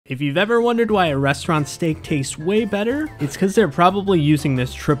If you've ever wondered why a restaurant steak tastes way better, it's because they're probably using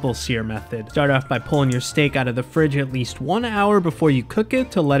this triple sear method. Start off by pulling your steak out of the fridge at least 1 hour before you cook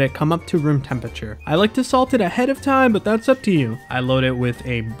it to let it come up to room temperature. I like to salt it ahead of time, but that's up to you. I load it with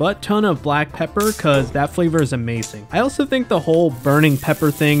a butt ton of black pepper cause that flavor is amazing. I also think the whole burning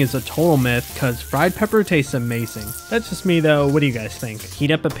pepper thing is a total myth cause fried pepper tastes amazing. That's just me though, what do you guys think?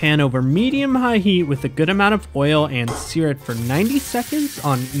 Heat up a pan over medium-high heat with a good amount of oil and sear it for 90 seconds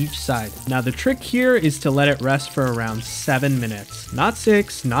on each side. Now the trick here is to let it rest for around 7 minutes. Not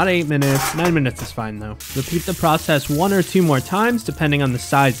 6, not 8 minutes, 9 minutes is fine though. Repeat the process 1 or 2 more times depending on the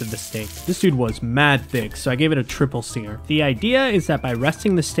size of the steak. This dude was mad thick, so I gave it a triple sear. The idea is that by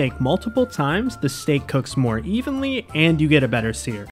resting the steak multiple times, the steak cooks more evenly and you get a better sear.